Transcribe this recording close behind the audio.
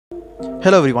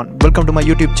Hello everyone, welcome to my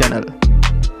YouTube channel.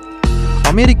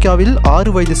 அமெரிக்காவில்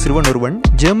 6 வயது சிறுவன் ஒருவன்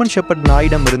ஜெர்மன் ஷெப்பர்ட்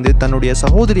நாயிடமிருந்து தன்னுடைய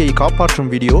சகோதரியை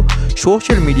காப்பாற்றும் வீடியோ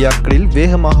சோஷியல் மீடியாக்களில்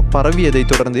வேகமாக பரவியதை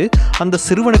தொடர்ந்து அந்த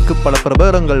சிறுவனுக்கு பல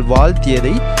பிரபலங்கள்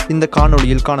வாழ்த்தியதை இந்த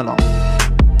காணொளியில் காணலாம்.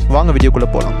 வாங்க வீடியோக்குள்ள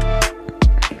போலாம்.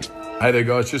 Hey there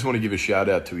guys, just want to give a shout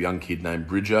out to a young kid named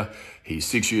Bridger. He's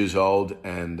 6 years old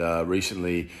and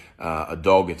recently a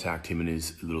dog attacked him and his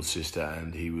little sister and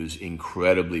he was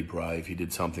incredibly brave. He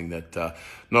did something that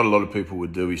not a lot of people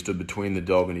would do. He stood between the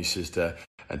dog and his sister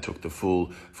and took the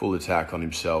full attack on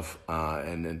himself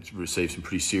and received some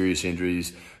pretty serious injuries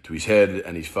to his head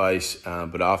and his face,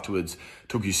 but afterwards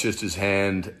took his sister's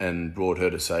hand and brought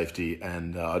her to safety. And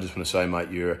I just want to say,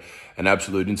 mate, you're an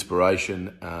absolute inspiration.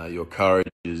 Your courage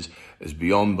is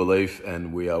beyond belief and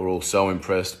we are all so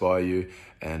impressed by you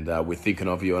and we're thinking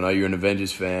of you. I know you're an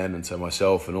Avengers fan, and so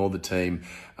myself and all the team,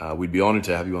 we'd be honoured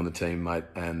to have you on the team, mate,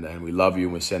 and we love you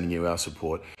and we're sending you our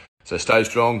support. So stay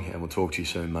strong and we'll talk to you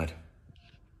soon, mate.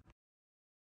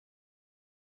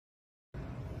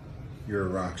 You're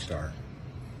a rock star.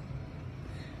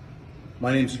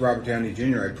 My name's Robert Downey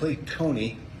Jr. I played Tony.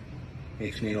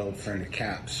 Makes me an old friend of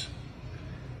Cap's.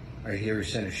 I hear he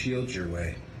sent a shield your way.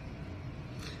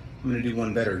 I'm gonna do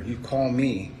one better. You call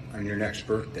me on your next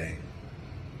birthday.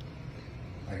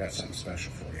 I got something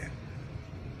special for you.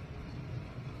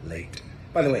 Late.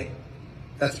 By the way,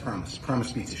 that's a promise. Promise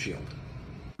beats a shield.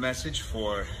 Message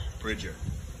for Bridger.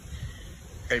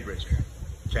 Hey Bridger,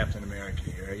 Captain America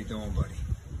here. How you doing, buddy?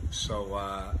 So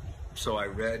I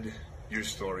read your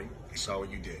story. I saw what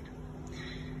you did.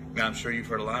 Now I'm sure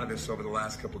you've heard a lot of this over the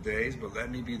last couple days, but let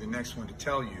me be the next one to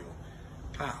tell you,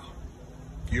 pal,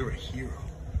 you're a hero.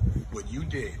 What you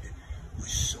did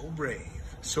was so brave,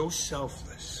 so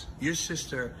selfless. Your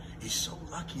sister is so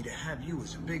lucky to have you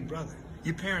as a big brother.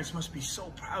 Your parents must be so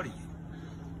proud of you.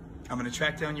 I'm gonna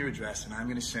track down your address and I'm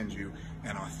gonna send you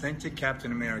an authentic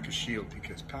Captain America shield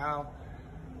because, pal,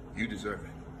 you deserve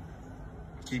it.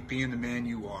 Keep being the man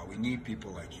you are. We need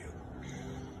people like you.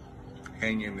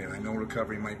 Hang in there. I know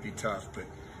recovery might be tough, but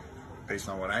based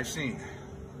on what I've seen,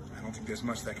 I don't think there's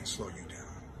much that can slow you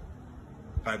down.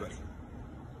 Bye, buddy.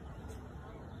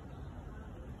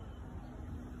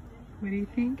 What do you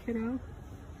think, kiddo?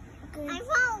 I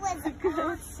thought it was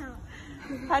awesome.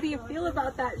 How do you feel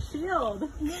about that shield?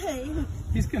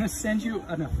 He's going to send you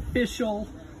an official,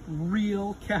 real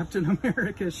Captain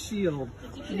America shield.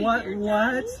 What?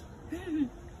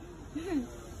 You're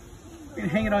going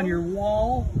to hang it on your wall?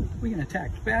 We're going to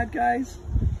attack bad guys?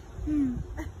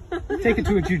 Take it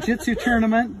to a jiu-jitsu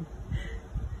tournament?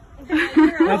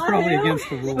 That's probably against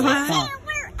the rules. Huh?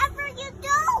 Wherever you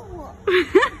go.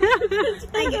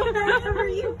 Take it wherever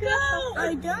you go. I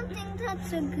don't think that's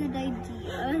a good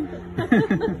idea.